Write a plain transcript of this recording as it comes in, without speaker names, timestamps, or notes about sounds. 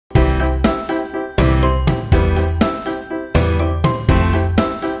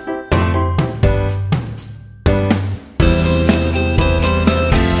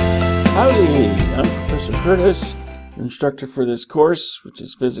Curtis, instructor for this course, which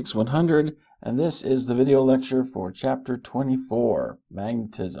is Physics 100, and this is the video lecture for Chapter 24,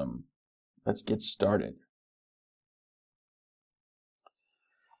 Magnetism. Let's get started.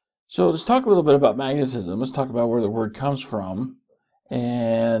 So let's talk a little bit about magnetism. Let's talk about where the word comes from.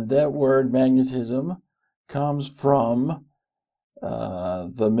 And that word magnetism comes from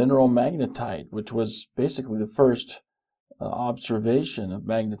the mineral magnetite, which was basically the first observation of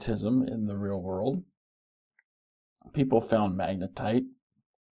magnetism in the real world. People found magnetite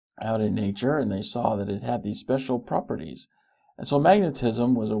out in nature, and they saw that it had these special properties. And so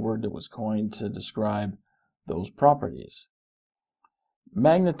magnetism was a word that was coined to describe those properties.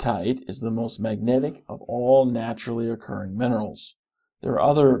 Magnetite is the most magnetic of all naturally occurring minerals. There are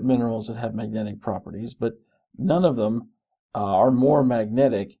other minerals that have magnetic properties, but none of them are more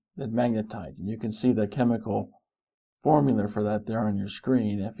magnetic than magnetite. And you can see the chemical formula for that there on your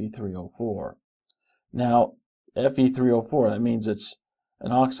screen, Fe3O4. Now, Fe3O4, that means it's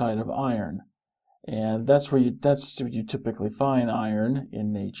an oxide of iron. And that's where you typically find iron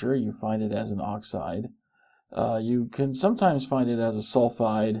in nature. You find it as an oxide. You can sometimes find it as a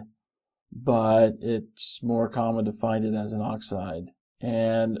sulfide, but it's more common to find it as an oxide.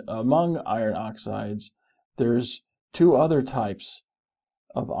 And among iron oxides, there's two other types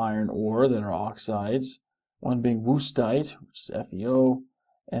of iron ore that are oxides, one being wüstite, which is FeO,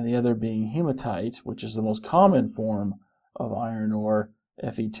 and the other being hematite, which is the most common form of iron ore,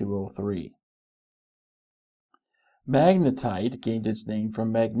 Fe2O3. Magnetite gained its name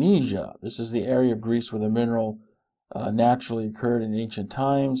from Magnesia. This is the area of Greece where the mineral naturally occurred in ancient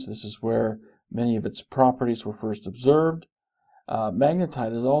times. This is where many of its properties were first observed.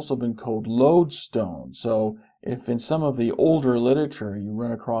 Magnetite has also been called lodestone. So if in some of the older literature you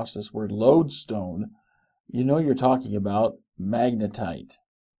run across this word lodestone, you know you're talking about magnetite.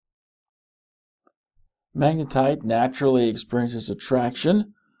 Magnetite naturally experiences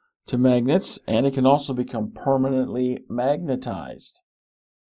attraction to magnets, and it can also become permanently magnetized.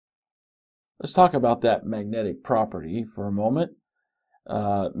 Let's talk about that magnetic property for a moment.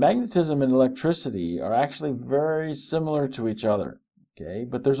 Magnetism and electricity are actually very similar to each other, okay?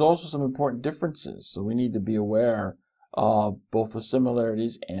 But there's also some important differences, so we need to be aware of both the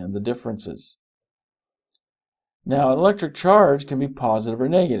similarities and the differences. Now, an electric charge can be positive or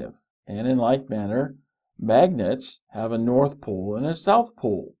negative, and in like manner, magnets have a north pole and a south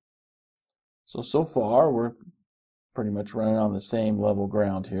pole. So far, we're pretty much running on the same level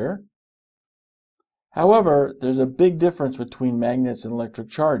ground here. However, there's a big difference between magnets and electric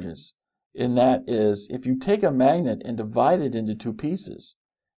charges, and that is, if you take a magnet and divide it into two pieces,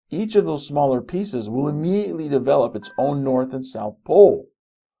 each of those smaller pieces will immediately develop its own north and south pole.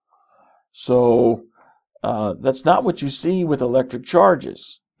 So, that's not what you see with electric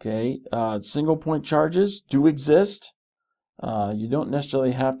charges. Okay, single point charges do exist. You don't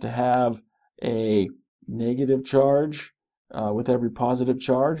necessarily have to have a negative charge with every positive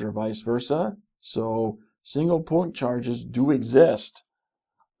charge or vice versa. So single point charges do exist,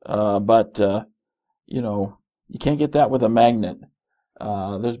 but you know, you can't get that with a magnet.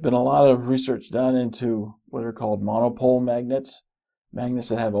 There's been a lot of research done into what are called monopole magnets, magnets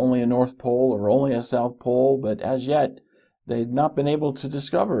that have only a north pole or only a south pole, but as yet they've not been able to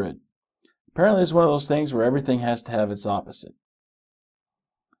discover it. Apparently it's one of those things where everything has to have its opposite.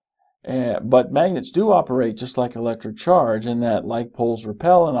 But magnets do operate just like electric charge in that like poles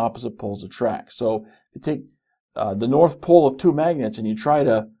repel and opposite poles attract. So if you take the north pole of two magnets and you try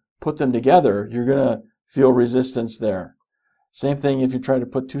to put them together, you're going to feel resistance there. Same thing if you try to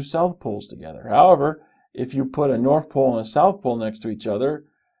put two south poles together. However, if you put a north pole and a south pole next to each other,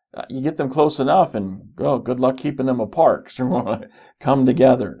 you get them close enough and good luck keeping them apart because they want to come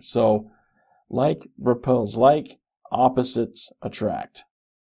together. So like repels like, opposites attract.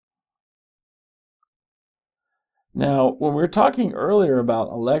 Now, when we were talking earlier about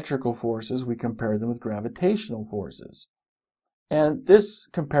electrical forces, we compared them with gravitational forces. And this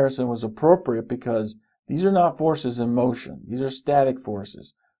comparison was appropriate because these are not forces in motion. These are static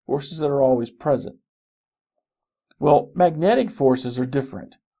forces, forces that are always present. Well, magnetic forces are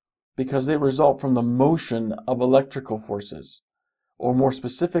different because they result from the motion of electrical forces, or more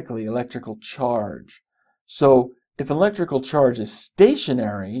specifically, electrical charge. So if an electrical charge is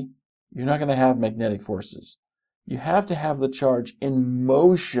stationary, you're not going to have magnetic forces. You have to have the charge in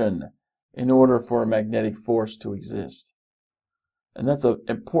motion in order for a magnetic force to exist. And that's an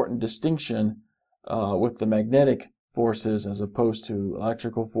important distinction with the magnetic forces as opposed to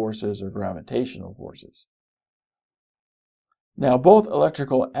electrical forces or gravitational forces. Now, both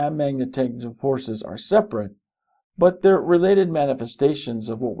electrical and magnetic forces are separate, but they're related manifestations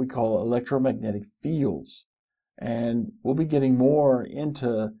of what we call electromagnetic fields. And we'll be getting more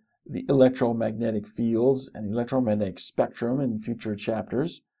into the electromagnetic fields and electromagnetic spectrum in future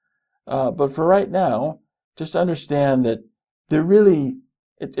chapters. But for right now, just understand that they're really,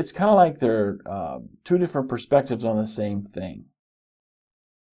 it's kind of like they're two different perspectives on the same thing.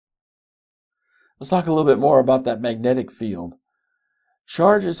 Let's talk a little bit more about that magnetic field.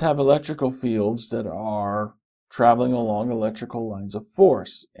 Charges have electrical fields that are traveling along electrical lines of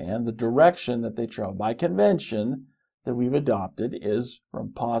force, and the direction that they travel by convention that we've adopted is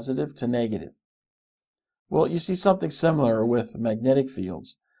from positive to negative. Well, you see something similar with magnetic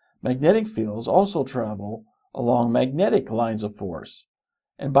fields. Magnetic fields also travel along magnetic lines of force,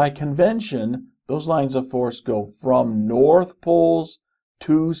 and by convention, those lines of force go from north poles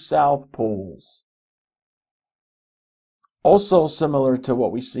to south poles. Also similar to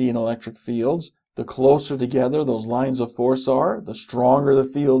what we see in electric fields, the closer together those lines of force are, the stronger the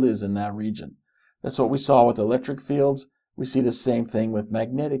field is in that region. That's what we saw with electric fields. We see the same thing with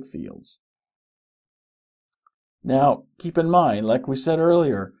magnetic fields. Now, keep in mind, like we said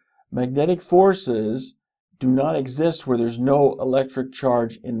earlier, magnetic forces do not exist where there's no electric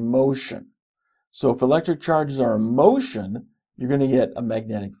charge in motion. So if electric charges are in motion, you're going to get a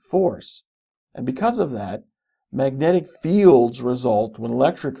magnetic force. And because of that, magnetic fields result when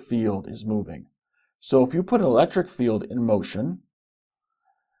electric field is moving. So if you put an electric field in motion,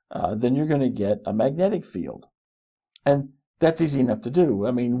 then you're going to get a magnetic field. And that's easy enough to do.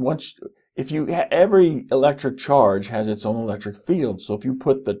 I mean, every electric charge has its own electric field. So if you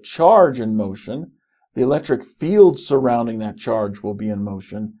put the charge in motion, the electric field surrounding that charge will be in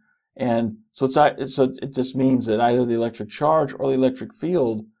motion. And so it just means that either the electric charge or the electric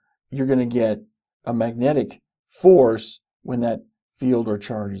field, you're going to get a magnetic force when that field or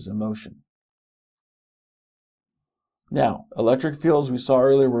charge is in motion. Now, electric fields we saw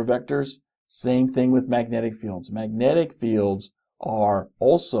earlier were vectors. Same thing with magnetic fields. Magnetic fields are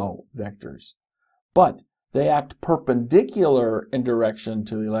also vectors, but they act perpendicular in direction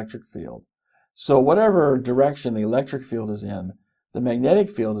to the electric field. So whatever direction the electric field is in, the magnetic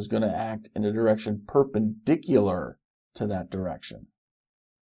field is going to act in a direction perpendicular to that direction.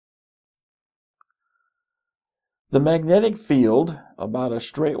 The magnetic field about a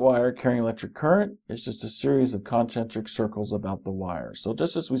straight wire carrying electric current is just a series of concentric circles about the wire. So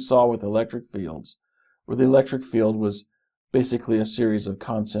just as we saw with electric fields, where the electric field was basically a series of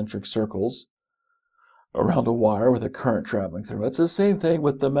concentric circles around a wire with a current traveling through. It's the same thing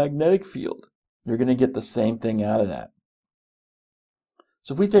with the magnetic field. You're going to get the same thing out of that.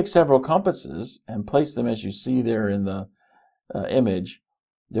 So if we take several compasses and place them as you see there in the image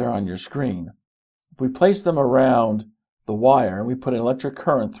there on your screen, if we place them around the wire and we put an electric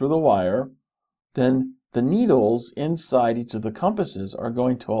current through the wire, then the needles inside each of the compasses are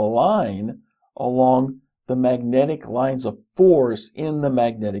going to align along the magnetic lines of force in the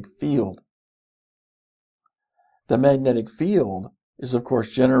magnetic field. The magnetic field is, of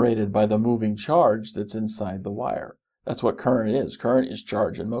course, generated by the moving charge that's inside the wire. That's what current is. Current is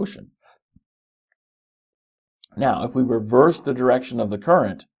charge in motion. Now, if we reverse the direction of the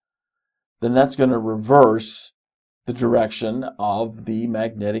current, then that's going to reverse the direction of the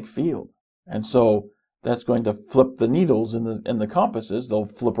magnetic field. And so that's going to flip the needles in the compasses. They'll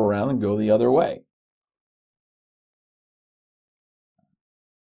flip around and go the other way.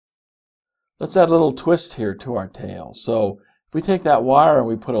 Let's add a little twist here to our tale. So if we take that wire and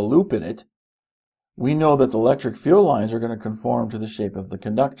we put a loop in it, we know that the electric field lines are going to conform to the shape of the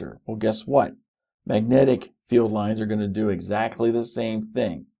conductor. Well, guess what? Magnetic field lines are going to do exactly the same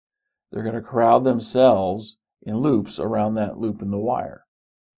thing. They're going to crowd themselves in loops around that loop in the wire.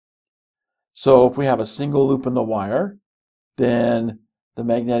 So if we have a single loop in the wire, then the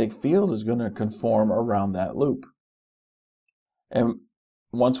magnetic field is going to conform around that loop. And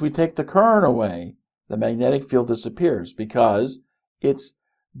once we take the current away, the magnetic field disappears because it's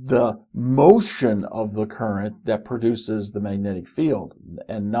the motion of the current that produces the magnetic field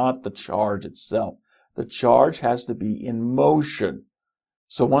and not the charge itself. The charge has to be in motion.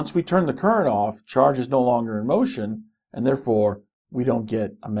 So once we turn the current off, charge is no longer in motion, and therefore we don't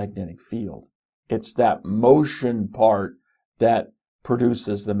get a magnetic field. It's that motion part that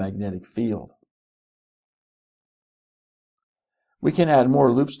produces the magnetic field. We can add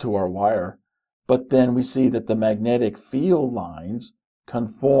more loops to our wire, but then we see that the magnetic field lines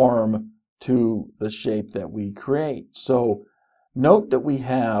conform to the shape that we create. So note that we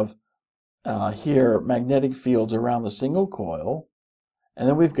have here magnetic fields around the single coil, and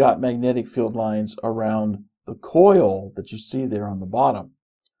then we've got magnetic field lines around the coil that you see there on the bottom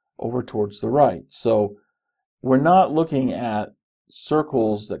over towards the right. So we're not looking at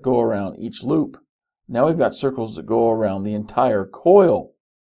circles that go around each loop. Now we've got circles that go around the entire coil.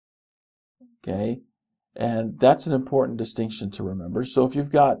 Okay? And that's an important distinction to remember. So if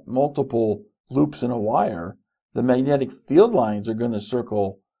you've got multiple loops in a wire, the magnetic field lines are going to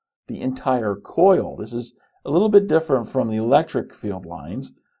circle the entire coil. This is a little bit different from the electric field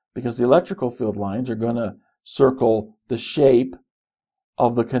lines, because the electrical field lines are going to circle the shape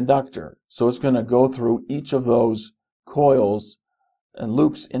of the conductor. So it's going to go through each of those coils and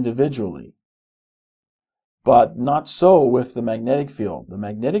loops individually. But not so with the magnetic field. The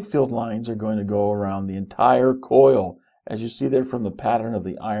magnetic field lines are going to go around the entire coil, as you see there from the pattern of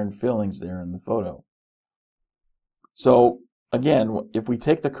the iron fillings there in the photo. So again, if we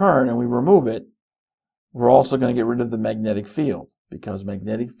take the current and we remove it, we're also going to get rid of the magnetic field, because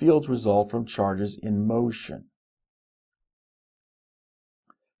magnetic fields result from charges in motion.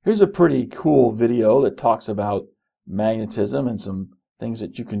 Here's a pretty cool video that talks about magnetism and some things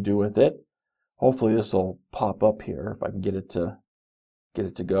that you can do with it. Hopefully this will pop up here if I can get it to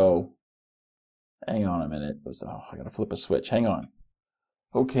go. Hang on a minute. Oh, I gotta flip a switch. Hang on.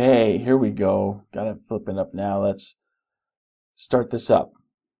 Okay, here we go. Got it flipping up now. Let's start this up.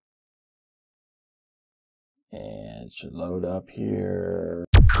 And it should load up here.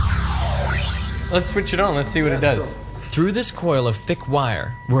 Let's switch it on. Let's see what it does. Through this coil of thick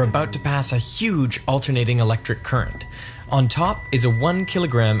wire, we're about to pass a huge alternating electric current. On top is a 1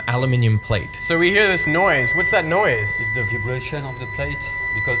 kilogram aluminium plate. So we hear this noise. What's that noise? It's the vibration of the plate,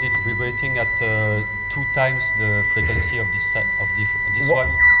 because it's vibrating at 2 times the frequency of this one.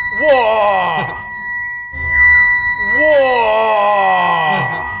 Whoa! Whoa!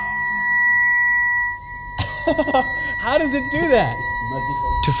 How does it do that?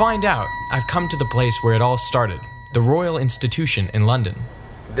 To find out, I've come to the place where it all started, the Royal Institution in London.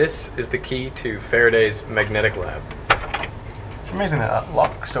 This is the key to Faraday's magnetic lab. It's amazing that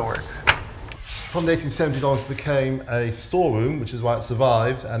lock still works. From the 1870s onwards, it became a storeroom, which is why it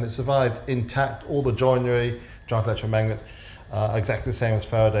survived, and it survived intact. All the joinery, giant electromagnet, exactly the same as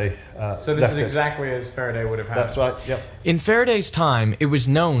Faraday. So this is exactly as Faraday would have had. That's right, yep. In Faraday's time, it was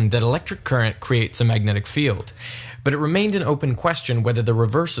known that electric current creates a magnetic field, but it remained an open question whether the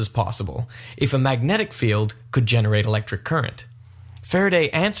reverse is possible, if a magnetic field could generate electric current. Faraday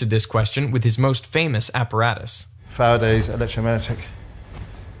answered this question with his most famous apparatus. Faraday's electromagnetic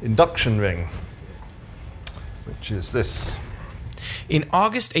induction ring, which is this. In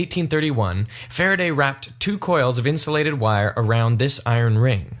August 1831, Faraday wrapped 2 coils of insulated wire around this iron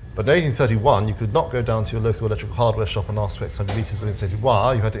ring. But in 1831, you could not go down to your local electrical hardware shop and ask for X hundred meters of insulated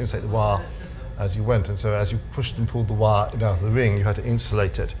wire. You had to insulate the wire as you went, and so as you pushed and pulled the wire out of the ring, you had to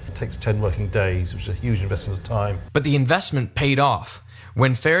insulate it. It takes 10 working days, which is a huge investment of time. But the investment paid off.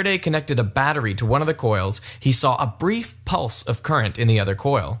 When Faraday connected a battery to one of the coils, he saw a brief pulse of current in the other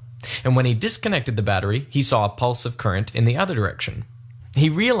coil. And when he disconnected the battery, he saw a pulse of current in the other direction. He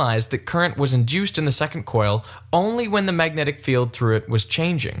realized that current was induced in the second coil only when the magnetic field through it was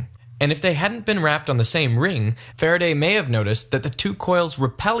changing. And if they hadn't been wrapped on the same ring, Faraday may have noticed that the 2 coils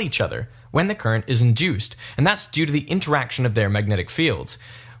repel each other when the current is induced, and that's due to the interaction of their magnetic fields.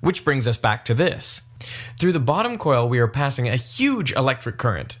 Which brings us back to this. Through the bottom coil, we are passing a huge electric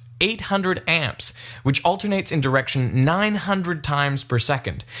current, 800 amps, which alternates in direction 900 times per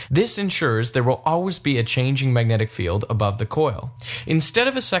second. This ensures there will always be a changing magnetic field above the coil. Instead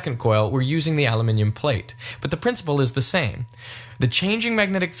of a second coil, we're using the aluminium plate, but the principle is the same. The changing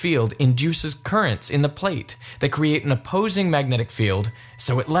magnetic field induces currents in the plate that create an opposing magnetic field,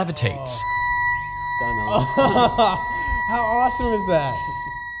 so it levitates. How awesome is that?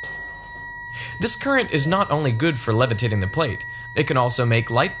 This current is not only good for levitating the plate, it can also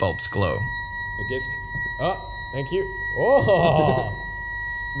make light bulbs glow. A gift. Oh, thank you. Oh,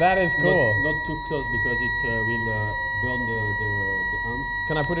 that is cool. Not too close, because it will burn the arms.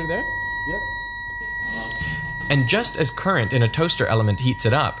 Can I put it there? Yeah. And just as current in a toaster element heats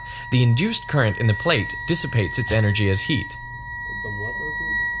it up, the induced current in the plate dissipates its energy as heat. Put some water to it.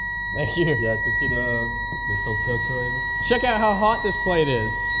 Thank you. Yeah, to see the temperature. Check out how hot this plate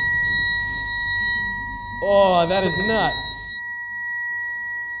is. Oh, that is nuts.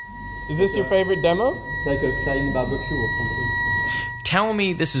 Is this your favorite demo? It's like a flying barbecue or something. Tell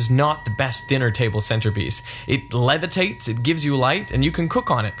me this is not the best dinner table centerpiece. It levitates, it gives you light, and you can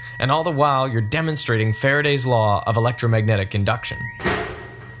cook on it. And all the while, you're demonstrating Faraday's law of electromagnetic induction. But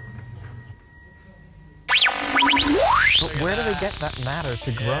where do they get that matter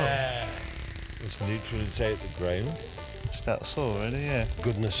to grow? It's neutralisate the ground. That's all, really, yeah.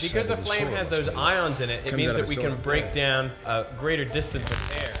 Goodness. Because the flame has those ions in it, it means that we can break down a greater distance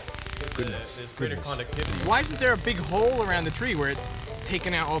of air. goodness. There's greater conductivity. Why isn't there a big hole around the tree where it's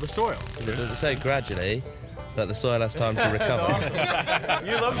taking out all the soil? Because it doesn't say gradually that the soil has time to recover.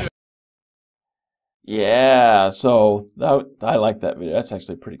 You love it. Yeah, so I like that video. That's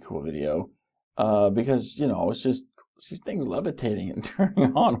actually a pretty cool video because, you know, it's just these things levitating and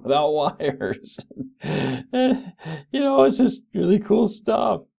turning on without wires. You know, it's just really cool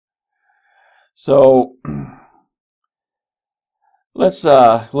stuff. So let's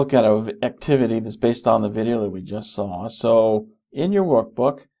look at an activity that's based on the video that we just saw. So in your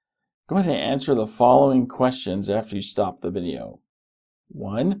workbook, go ahead and answer the following questions after you stop the video.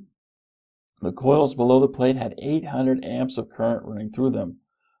 1. The coils below the plate had 800 amps of current running through them.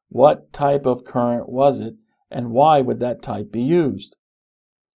 What type of current was it, and why would that type be used?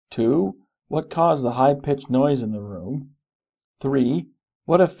 2. What caused the high-pitched noise in the room? 3.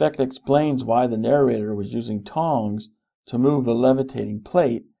 What effect explains why the narrator was using tongs to move the levitating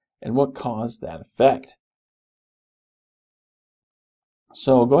plate, and what caused that effect?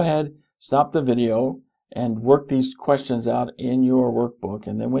 So go ahead, stop the video, and work these questions out in your workbook,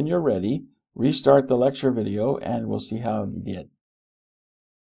 and then when you're ready, restart the lecture video, and we'll see how you did.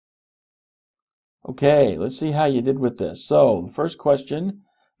 Okay, let's see how you did with this. So, the first question,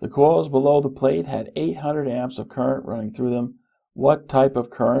 the coils below the plate had 800 amps of current running through them. What type of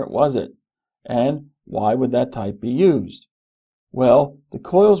current was it? And why would that type be used? Well, the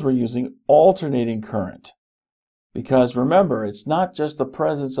coils were using alternating current. Because remember, it's not just the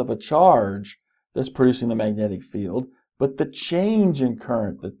presence of a charge that's producing the magnetic field, but the change in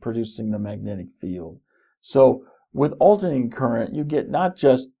current that's producing the magnetic field. So, with alternating current, you get not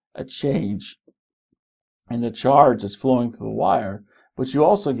just a change in the charge that's flowing through the wire, but you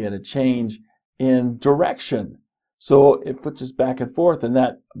also get a change in direction. So it switches back and forth, and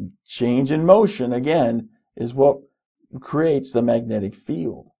that change in motion, again, is what creates the magnetic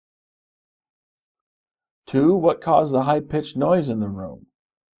field. 2, what caused the high-pitched noise in the room?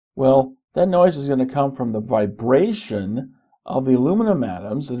 Well, that noise is going to come from the vibration of the aluminum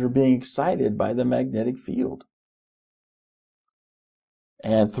atoms that are being excited by the magnetic field.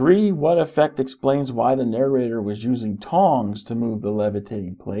 And 3, what effect explains why the narrator was using tongs to move the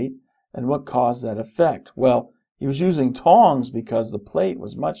levitating plate, and what caused that effect? Well, he was using tongs because the plate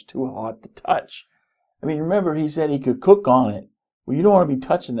was much too hot to touch. I mean, remember he said he could cook on it. Well, you don't want to be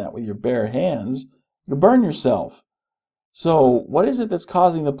touching that with your bare hands. You could burn yourself. So what is it that's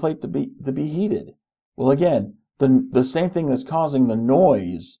causing the plate to be heated? Well, again, the same thing that's causing the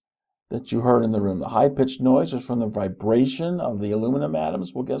noise that you heard in the room. The high-pitched noise was from the vibration of the aluminum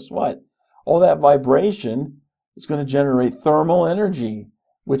atoms. Well, guess what? All that vibration is going to generate thermal energy,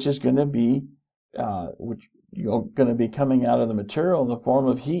 which is going to be coming out of the material in the form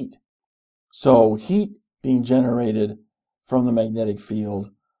of heat. So heat being generated from the magnetic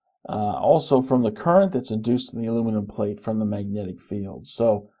field, also from the current that's induced in the aluminum plate from the magnetic field.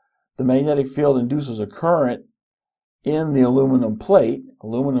 So the magnetic field induces a current in the aluminum plate,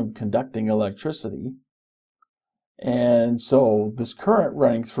 aluminum conducting electricity, and so this current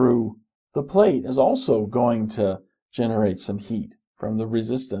running through the plate is also going to generate some heat from the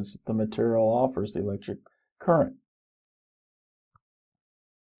resistance that the material offers the electric current.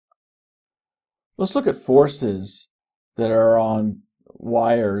 Let's look at forces that are on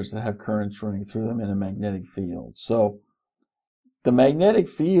wires that have currents running through them in a magnetic field. So the magnetic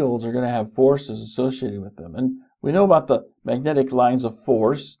fields are going to have forces associated with them, and we know about the magnetic lines of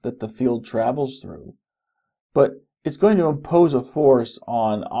force that the field travels through, but it's going to impose a force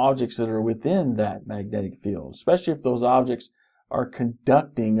on objects that are within that magnetic field, especially if those objects are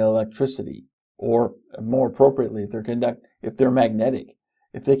conducting electricity, or more appropriately, if they're magnetic.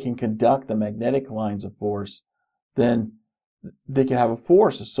 If they can conduct the magnetic lines of force, then they can have a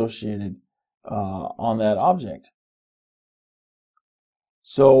force associated on that object.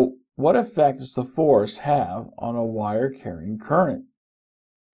 So, what effect does the force have on a wire carrying current?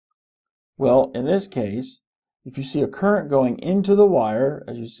 Well, in this case, if you see a current going into the wire,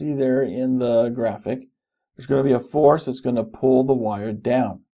 as you see there in the graphic, there's going to be a force that's going to pull the wire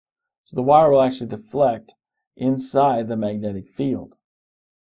down. So the wire will actually deflect inside the magnetic field.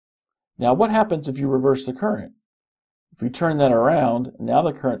 Now, what happens if you reverse the current? If you turn that around, now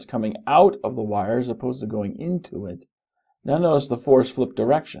the current's coming out of the wire as opposed to going into it. Now notice the force flipped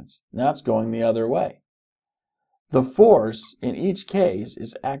directions. Now it's going the other way. The force in each case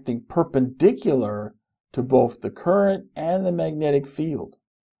is acting perpendicular to both the current and the magnetic field.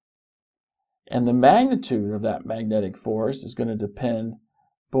 And the magnitude of that magnetic force is going to depend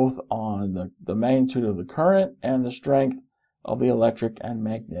both on the magnitude of the current and the strength of the electric and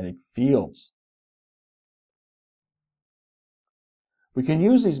magnetic fields. we can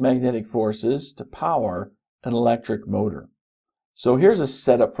use these magnetic forces to power an electric motor. So here's a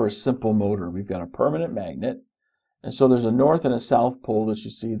setup for a simple motor. We've got a permanent magnet, and so there's a north and a south pole that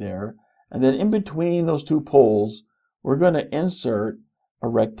you see there, and then in between those two poles we're going to insert a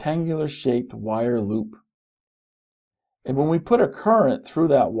rectangular shaped wire loop. And when we put a current through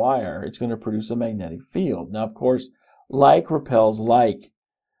that wire, it's going to produce a magnetic field. Now, of course, like repels like.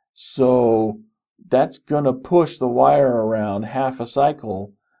 So that's going to push the wire around half a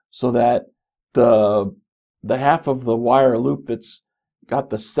cycle so that the half of the wire loop that's got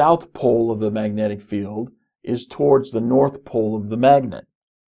the south pole of the magnetic field is towards the north pole of the magnet.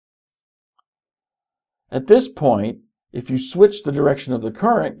 At this point, if you switch the direction of the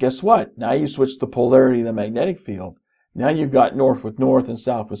current, guess what? Now you switch the polarity of the magnetic field. Now you've got north with north and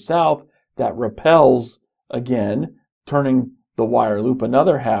south with south. That repels again, turning the wire loop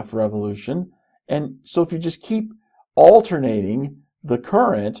another half revolution. And so if you just keep alternating the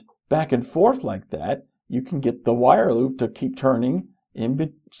current back and forth like that, you can get the wire loop to keep turning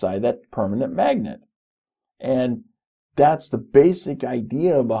inside that permanent magnet. And that's the basic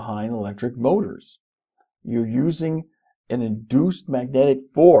idea behind electric motors. You're using an induced magnetic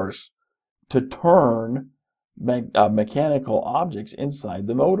force to turn mechanical objects inside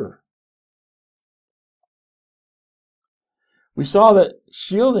the motor. We saw that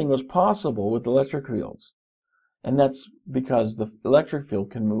shielding was possible with electric fields, and that's because the electric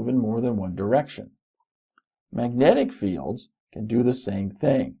field can move in more than one direction. Magnetic fields can do the same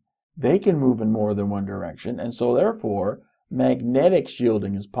thing. They can move in more than one direction, and so therefore magnetic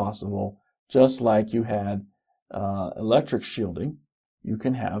shielding is possible. Just like you had electric shielding, you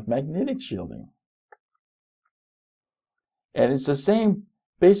can have magnetic shielding. And it's the same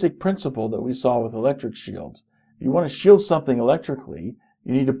basic principle that we saw with electric shields. If you want to shield something electrically,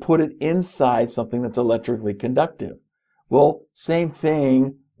 you need to put it inside something that's electrically conductive. Well, same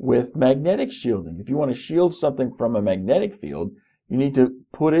thing with magnetic shielding. If you want to shield something from a magnetic field, you need to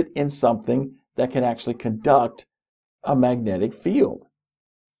put it in something that can actually conduct a magnetic field.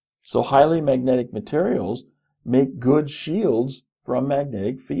 So highly magnetic materials make good shields from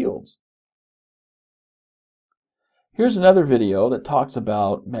magnetic fields. Here's another video that talks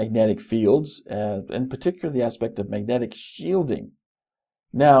about magnetic fields, in particular the aspect of magnetic shielding.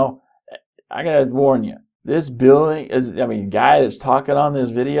 Now, I gotta warn you, this guy that's talking on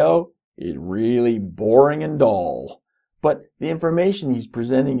this video is really boring and dull. But the information he's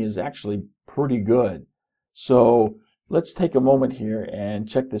presenting is actually pretty good. So let's take a moment here and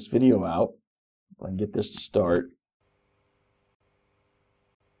check this video out. If I can get this to start.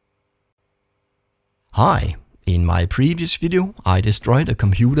 Hi, in my previous video I destroyed a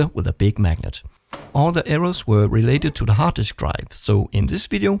computer with a big magnet. All the errors were related to the hard disk drive, so in this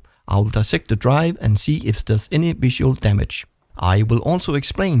video I'll dissect the drive and see if there's any visual damage. I will also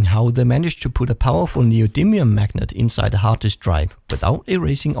explain how they managed to put a powerful neodymium magnet inside the hard disk drive without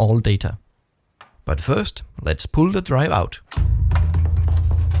erasing all data. But first, let's pull the drive out.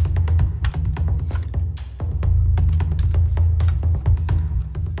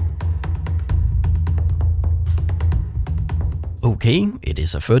 Okay, it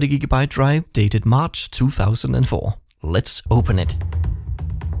is a 30GB drive dated March 2004. Let's open it.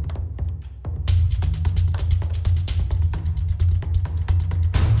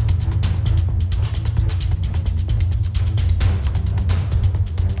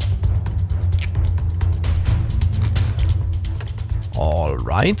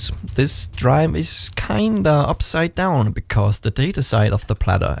 Alright, this drive is kinda upside down because the data side of the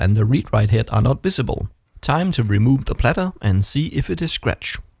platter and the read-write head are not visible. Time to remove the platter and see if it is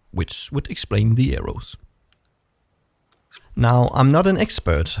scratched, which would explain the arrows. Now, I'm not an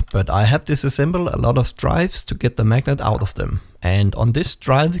expert, but I have disassembled a lot of drives to get the magnet out of them. And on this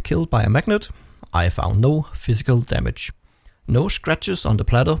drive killed by a magnet, I found no physical damage. No scratches on the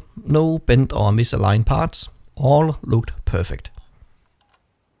platter, no bent or misaligned parts, all looked perfect.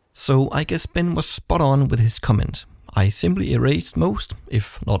 So I guess Ben was spot on with his comment. I simply erased most,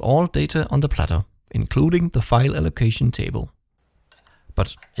 if not all, data on the platter, including the file allocation table.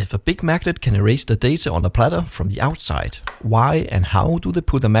 But if a big magnet can erase the data on the platter from the outside, why and how do they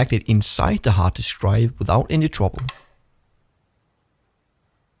put a magnet inside the hard disk drive without any trouble?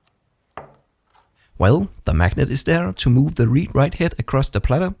 Well, the magnet is there to move the read-write head across the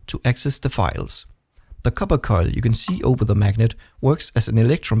platter to access the files. The copper coil you can see over the magnet works as an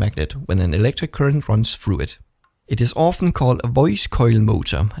electromagnet when an electric current runs through it. It is often called a voice coil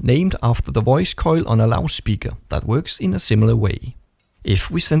motor, named after the voice coil on a loudspeaker that works in a similar way. If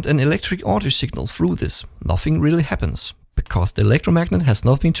we send an electric audio signal through this, nothing really happens, because the electromagnet has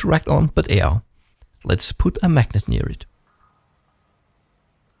nothing to react on but air. Let's put a magnet near it.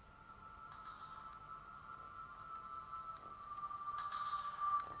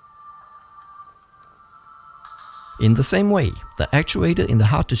 In the same way, the actuator in the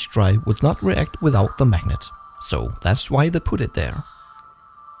hard disk drive would not react without the magnet. So that's why they put it there.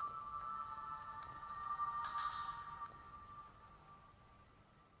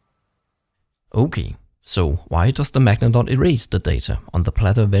 Okay, so why does the magnet not erase the data on the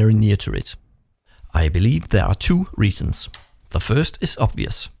platter very near to it? I believe there are two reasons. The first is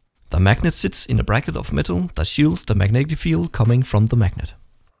obvious. The magnet sits in a bracket of metal that shields the magnetic field coming from the magnet.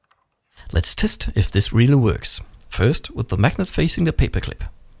 Let's test if this really works. First, with the magnet facing the paperclip.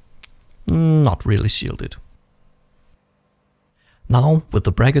 Not really shielded. Now with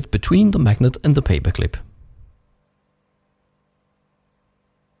the bracket between the magnet and the paperclip.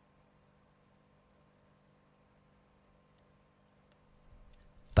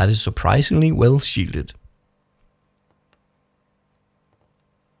 That is surprisingly well shielded.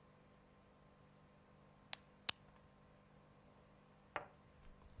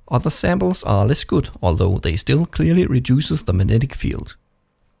 Other samples are less good, although they still clearly reduces the magnetic field.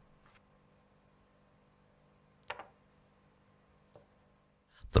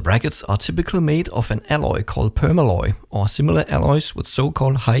 The brackets are typically made of an alloy called permalloy, or similar alloys with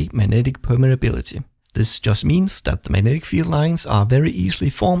so-called high magnetic permeability. This just means that the magnetic field lines are very easily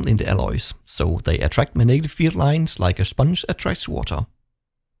formed in the alloys, so they attract magnetic field lines like a sponge attracts water.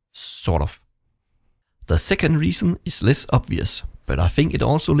 Sort of. The second reason is less obvious, but I think it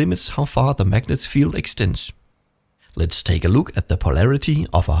also limits how far the magnet's field extends. Let's take a look at the polarity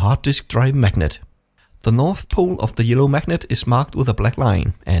of a hard disk drive magnet. The north pole of the yellow magnet is marked with a black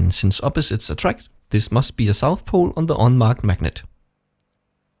line, and since opposites attract, this must be a south pole on the unmarked magnet.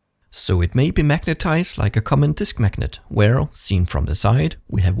 So it may be magnetized like a common disk magnet, where, seen from the side,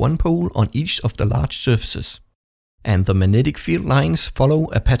 we have one pole on each of the large surfaces. And the magnetic field lines follow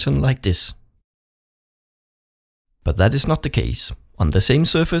a pattern like this. But that is not the case. On the same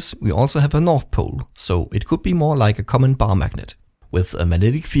surface we also have a north pole, so it could be more like a common bar magnet, with a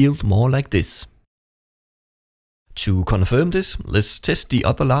magnetic field more like this. To confirm this, let's test the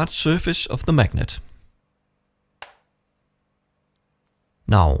other large surface of the magnet.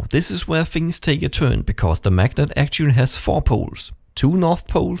 Now, this is where things take a turn, because the magnet actually has 4 poles, 2 north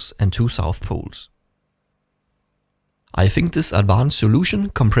poles and 2 south poles. I think this advanced solution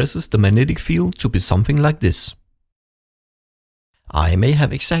compresses the magnetic field to be something like this. I may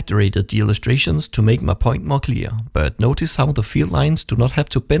have exaggerated the illustrations to make my point more clear, but notice how the field lines do not have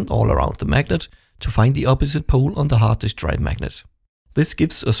to bend all around the magnet to find the opposite pole on the hard disk drive magnet. This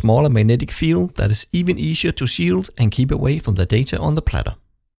gives a smaller magnetic field that is even easier to shield and keep away from the data on the platter.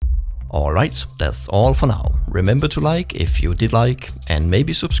 Alright, that's all for now. Remember to like if you did like, and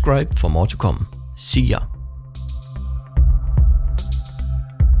maybe subscribe for more to come. See ya!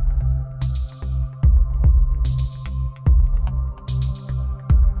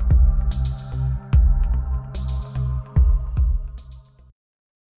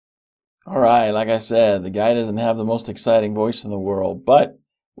 Alright, like I said, the guy doesn't have the most exciting voice in the world, but it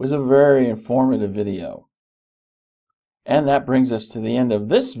was a very informative video. And that brings us to the end of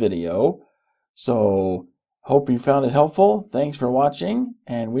this video. So, hope you found it helpful. Thanks for watching,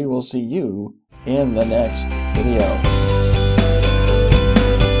 and we will see you in the next video.